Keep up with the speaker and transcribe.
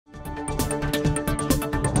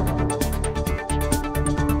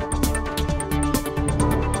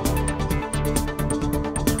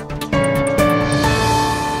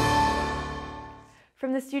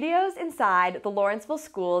studios inside the Lawrenceville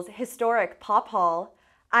School's historic Pop Hall,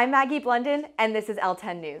 I'm Maggie Blunden, and this is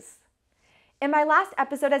L10 News. In my last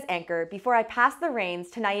episode as anchor, before I pass the reins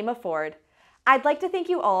to Naima Ford, I'd like to thank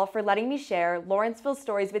you all for letting me share Lawrenceville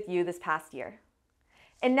stories with you this past year.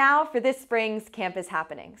 And now for this spring's campus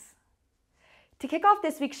happenings. To kick off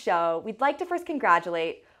this week's show, we'd like to first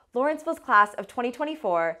congratulate Lawrenceville's class of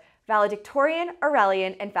 2024 valedictorian,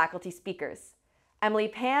 Aurelian, and faculty speakers, Emily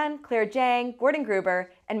Pan, Claire Jang, Gordon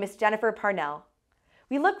Gruber, and Miss Jennifer Parnell.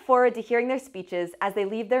 We look forward to hearing their speeches as they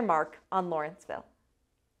leave their mark on Lawrenceville.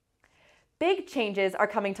 Big changes are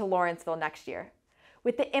coming to Lawrenceville next year,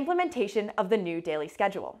 with the implementation of the new daily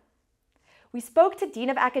schedule. We spoke to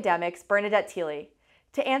Dean of Academics, Bernadette Teeley,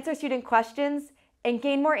 to answer student questions and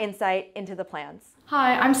gain more insight into the plans.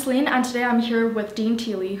 Hi, I'm Celine, and today I'm here with Dean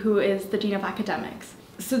Teeley, who is the Dean of Academics.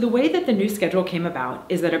 So the way that the new schedule came about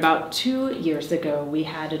is that about 2 years ago, we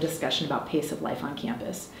had a discussion about pace of life on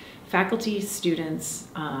campus. Faculty, students,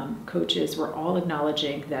 coaches were all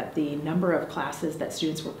acknowledging that the number of classes that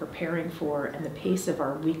students were preparing for and the pace of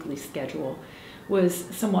our weekly schedule was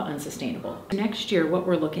somewhat unsustainable. Next year, what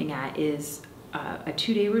we're looking at is a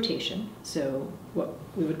 2-day rotation, so what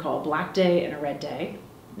we would call a black day and a red day,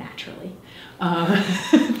 naturally.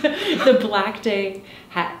 The black day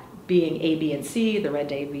being A, B, and C, the red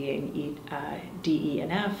day being D, E, and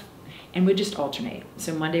F, and would just alternate.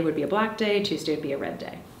 So Monday would be a black day, Tuesday would be a red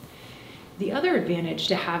day. The other advantage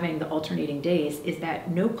to having the alternating days is that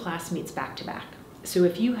no class meets back to back. So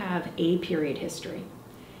if you have a period history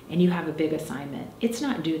and you have a big assignment, it's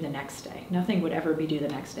not due the next day. Nothing would ever be due the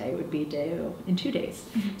next day. It would be due in 2 days.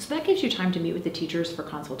 Mm-hmm. So that gives you time to meet with the teachers for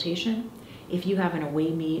consultation. If you have an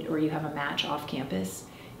away meet or you have a match off campus,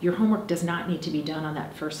 your homework does not need to be done on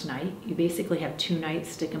that first night. You basically have 2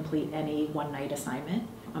 nights to complete any one-night assignment.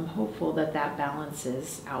 I'm hopeful that that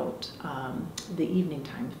balances out the evening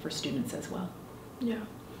time for students as well. Yeah,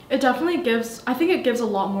 it definitely gives, I think it gives a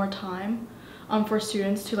lot more time for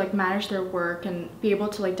students to like manage their work and be able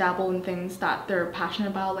to like dabble in things that they're passionate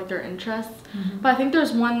about, like their interests. Mm-hmm. But I think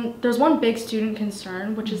there's one big student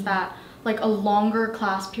concern, which is that like a longer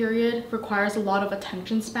class period requires a lot of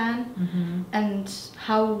attention span. Mm-hmm. And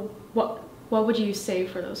what would you say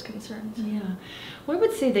for those concerns? Yeah, well, I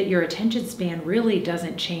would say that your attention span really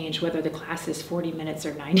doesn't change whether the class is 40 minutes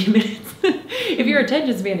or 90 minutes. If your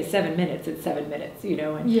attention span is 7 minutes, it's 7 minutes, you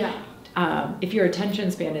know. And, yeah. If your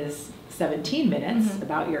attention span is 17 minutes, mm-hmm.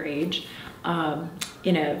 about your age,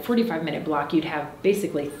 in a 45-minute block, you'd have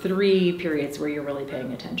basically 3 periods where you're really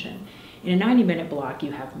paying attention. In a 90-minute block,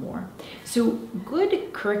 you have more. So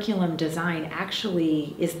good curriculum design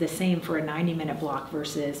actually is the same for a 90-minute block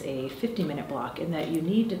versus a 50-minute block, in that you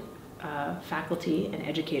need, faculty and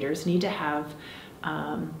educators need to have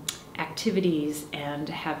activities and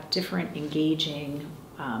have different engaging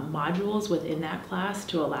modules within that class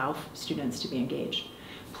to allow students to be engaged.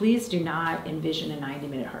 Please do not envision a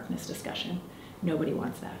 90-minute Harkness discussion. Nobody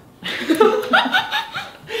wants that.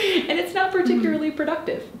 And it's not particularly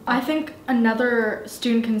productive. I think another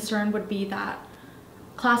student concern would be that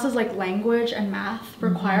classes like language and math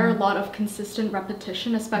require a lot of consistent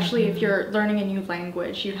repetition, especially if you're learning a new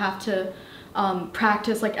language. You have to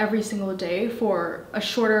practice like every single day for a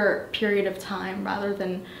shorter period of time rather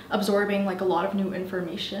than absorbing like a lot of new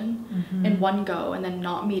information in one go and then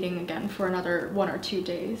not meeting again for another 1 or 2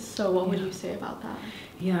 days. So what would you say about that?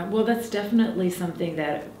 Yeah, well, that's definitely something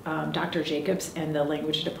that Dr. Jacobs and the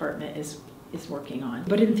language department is working on.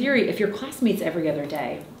 But in theory, if your class meets every other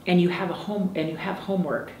day and you have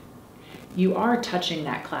homework, you are touching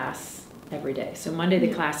that class every day. So Monday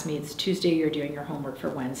the class meets, Tuesday you're doing your homework for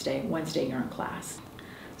Wednesday you're in class.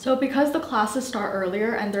 So because the classes start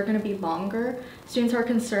earlier and they're going to be longer, students are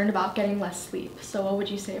concerned about getting less sleep. So what would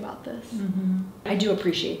you say about this? Mm-hmm. I do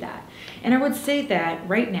appreciate that. And I would say that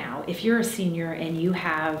right now, if you're a senior and you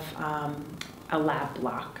have a lab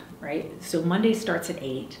block, right? So Monday starts at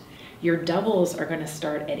 8. Your doubles are going to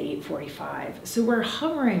start at 8:45. So we're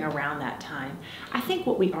hovering around that time. I think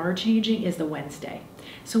what we are changing is the Wednesday.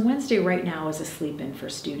 So Wednesday right now is a sleep-in for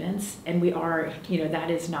students, and we are, that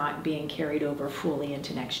is not being carried over fully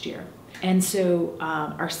into next year. And so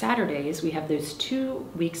our Saturdays, we have those 2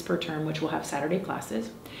 weeks per term, which will have Saturday classes.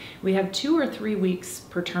 We have 2 or 3 weeks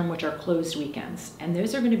per term, which are closed weekends. And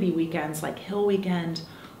those are going to be weekends like Hill Weekend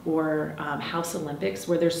or House Olympics,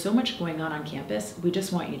 where there's so much going on campus, we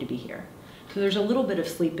just want you to be here. So there's a little bit of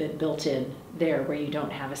sleep built in there where you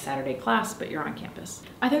don't have a Saturday class, but you're on campus.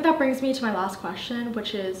 I think that brings me to my last question,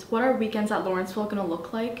 which is what are weekends at Lawrenceville going to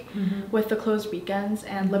look like with the closed weekends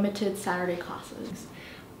and limited Saturday classes?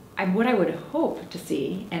 What I would hope to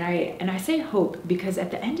see, and I say hope because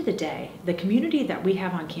at the end of the day, the community that we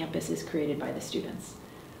have on campus is created by the students.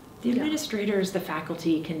 The administrators, the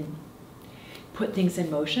faculty can put things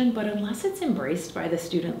in motion, but unless it's embraced by the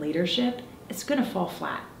student leadership, it's going to fall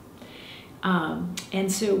flat.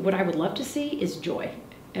 And so what I would love to see is joy,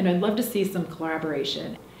 and I'd love to see some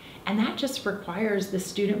collaboration. And that just requires the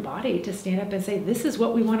student body to stand up and say, this is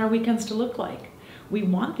what we want our weekends to look like. We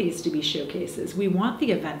want these to be showcases. We want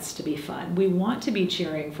the events to be fun. We want to be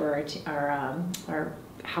cheering for our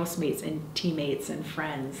housemates and teammates and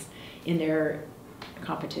friends in their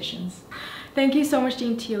competitions. Thank you so much,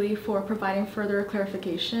 Dean Teeley, for providing further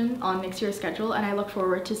clarification on next year's schedule, and I look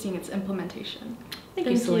forward to seeing its implementation. Thank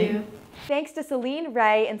you, Celine. Thanks to Celine,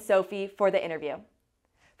 Ray, and Sophie for the interview.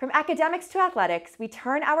 From academics to athletics, we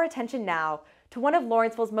turn our attention now to one of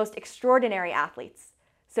Lawrenceville's most extraordinary athletes,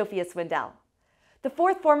 Sofia Swindell. The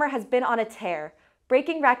fourth former has been on a tear,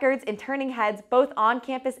 breaking records and turning heads both on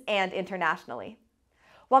campus and internationally.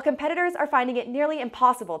 While competitors are finding it nearly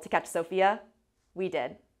impossible to catch Sofia, we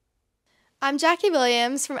did. I'm Jackie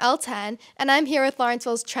Williams from L10, and I'm here with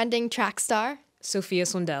Lawrenceville's trending track star, Sofia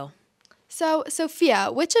Swindell. So,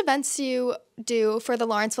 Sophia, which events do you do for the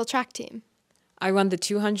Lawrenceville track team? I run the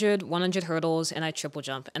 200, 100 hurdles, and I triple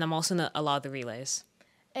jump, and I'm also in a lot of the relays.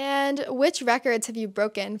 And which records have you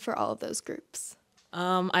broken for all of those groups?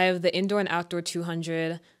 I have the indoor and outdoor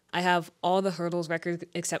 200. I have all the hurdles records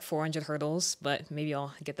except 400 hurdles, but maybe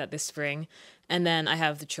I'll get that this spring. And then I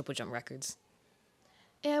have the triple jump records.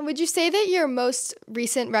 And would you say that your most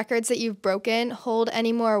recent records that you've broken hold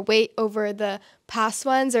any more weight over the past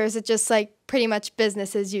ones, or is it just like pretty much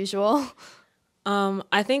business as usual?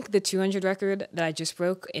 I think the 200 record that I just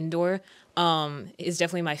broke indoor is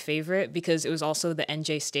definitely my favorite because it was also the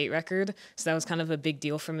NJ state record, so that was kind of a big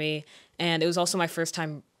deal for me. And it was also my first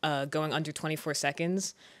time going under 24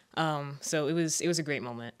 seconds, so it was a great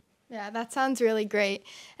moment. Yeah, that sounds really great.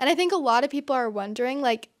 And I think a lot of people are wondering,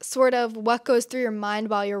 like, sort of what goes through your mind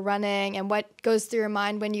while you're running and what goes through your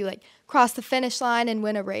mind when you, like, cross the finish line and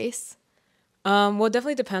win a race. Well, it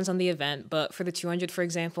definitely depends on the event, but for the 200, for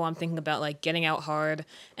example, I'm thinking about, like, getting out hard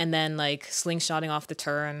and then, like, slingshotting off the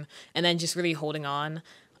turn and then just really holding on.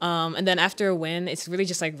 And then after a win, it's really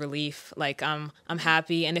just, like, relief. Like, I'm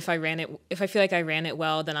happy, and if I feel like I ran it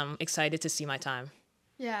well, then I'm excited to see my time.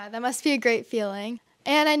 Yeah, that must be a great feeling.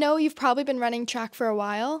 And I know you've probably been running track for a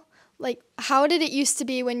while. Like, how did it used to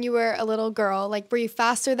be when you were a little girl? Like, were you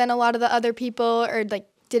faster than a lot of the other people, or, like,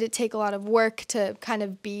 did it take a lot of work to kind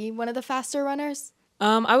of be one of the faster runners?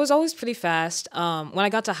 I was always pretty fast. When I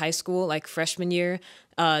got to high school, like freshman year,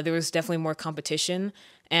 there was definitely more competition,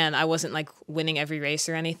 and I wasn't like winning every race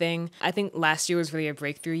or anything. I think last year was really a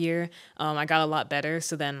breakthrough year. I got a lot better,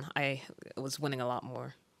 so then I was winning a lot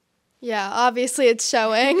more. Yeah, obviously it's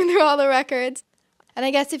showing through all the records. And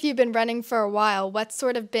I guess if you've been running for a while, what's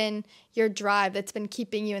sort of been your drive that's been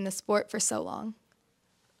keeping you in the sport for so long?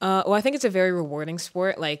 Well, I think it's a very rewarding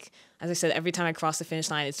sport. Like, as I said, every time I cross the finish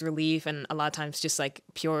line, it's relief and a lot of times just like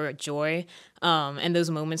pure joy. And those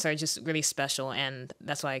moments are just really special, and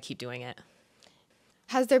that's why I keep doing it.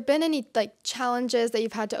 Has there been any like challenges that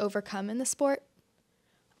you've had to overcome in the sport?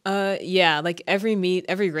 Yeah, like every meet,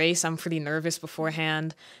 every race, I'm pretty nervous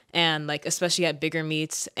beforehand, and like especially at bigger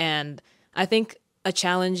meets. And I think a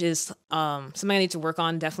challenge is something I need to work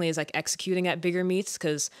on definitely is like executing at bigger meets,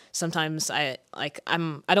 because sometimes I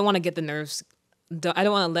don't want to get the nerves. I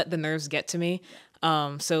don't want to let the nerves get to me.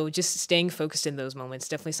 So just staying focused in those moments,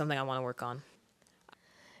 definitely something I want to work on.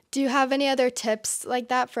 Do you have any other tips like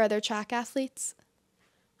that for other track athletes?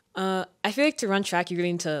 I feel like to run track, you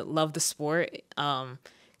really need to love the sport,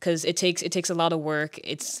 because it takes a lot of work.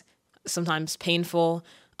 It's sometimes painful.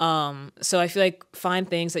 So I feel like find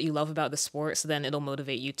things that you love about the sport, so then it'll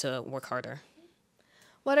motivate you to work harder.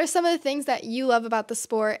 What are some of the things that you love about the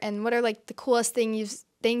sport, and what are like the coolest things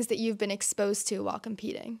that you've been exposed to while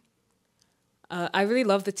competing? I really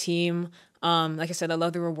love the team. Like I said, I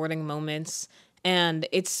love the rewarding moments, and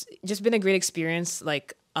it's just been a great experience,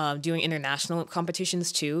 like doing international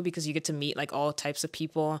competitions too, because you get to meet like all types of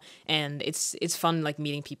people, and it's fun like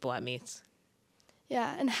meeting people at meets.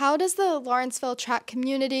 Yeah, and how does the Lawrenceville track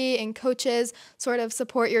community and coaches sort of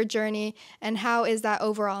support your journey, and how is that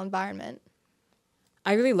overall environment?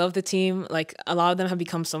 I really love the team. Like, a lot of them have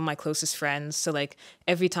become some of my closest friends. So, like,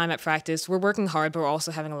 every time at practice, we're working hard, but we're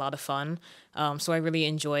also having a lot of fun. So I really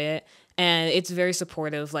enjoy it. And it's very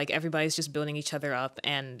supportive. Like, everybody's just building each other up,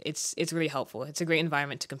 and it's really helpful. It's a great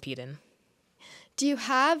environment to compete in. Do you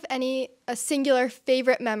have a singular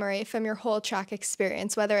favorite memory from your whole track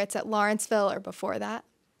experience, whether it's at Lawrenceville or before that?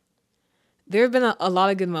 There have been a lot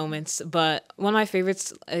of good moments, but one of my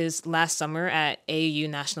favorites is last summer at AAU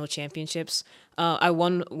National Championships. I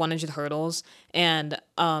won 100 hurdles, and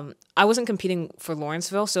I wasn't competing for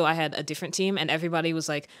Lawrenceville, so I had a different team, and everybody was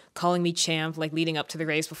like calling me champ, like leading up to the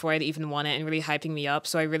race before I'd even won it, and really hyping me up.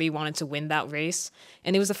 So I really wanted to win that race,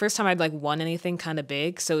 and it was the first time I'd like won anything kind of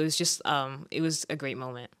big. So it was just it was a great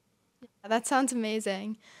moment. That sounds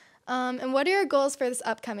amazing. And what are your goals for this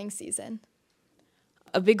upcoming season?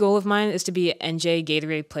 A big goal of mine is to be NJ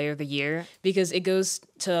Gatorade Player of the Year because it goes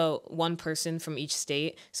to one person from each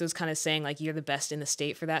state. So it's kind of saying like you're the best in the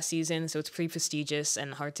state for that season. So it's pretty prestigious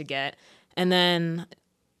and hard to get. And then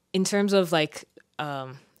in terms of like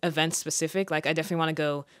event specific, like I definitely want to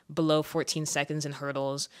go below 14 seconds in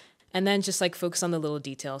hurdles and then just like focus on the little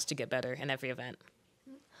details to get better in every event.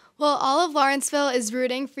 Well, all of Lawrenceville is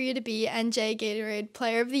rooting for you to be NJ Gatorade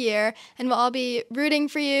Player of the Year, and we'll all be rooting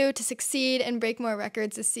for you to succeed and break more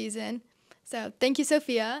records this season. So thank you,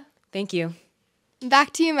 Sophia. Thank you.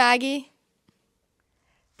 Back to you, Maggie.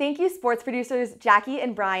 Thank you, sports producers Jackie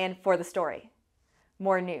and Brian, for the story.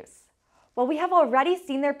 More news. While we have already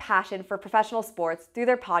seen their passion for professional sports through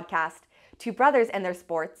their podcast, Two Brothers and Their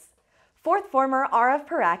Sports, fourth former Arav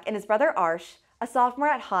Parekh and his brother Arsh, a sophomore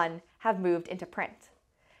at Hun, have moved into print.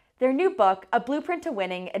 Their new book, A Blueprint to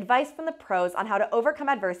Winning, Advice from the Pros on How to Overcome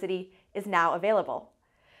Adversity, is now available.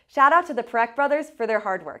 Shout out to the Parekh brothers for their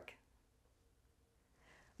hard work.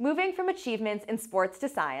 Moving from achievements in sports to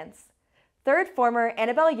science, third former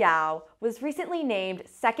Annabelle Yao was recently named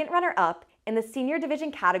second runner-up in the senior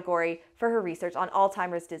division category for her research on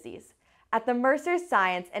Alzheimer's disease at the Mercer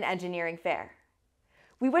Science and Engineering Fair.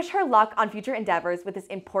 We wish her luck on future endeavors with this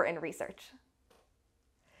important research.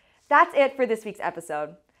 That's it for this week's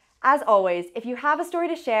episode. As always, if you have a story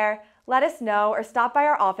to share, let us know or stop by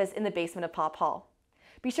our office in the basement of Pop Hall.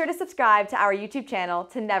 Be sure to subscribe to our YouTube channel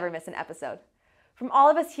to never miss an episode. From all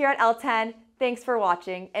of us here at L10, thanks for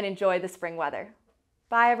watching and enjoy the spring weather.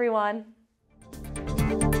 Bye, everyone.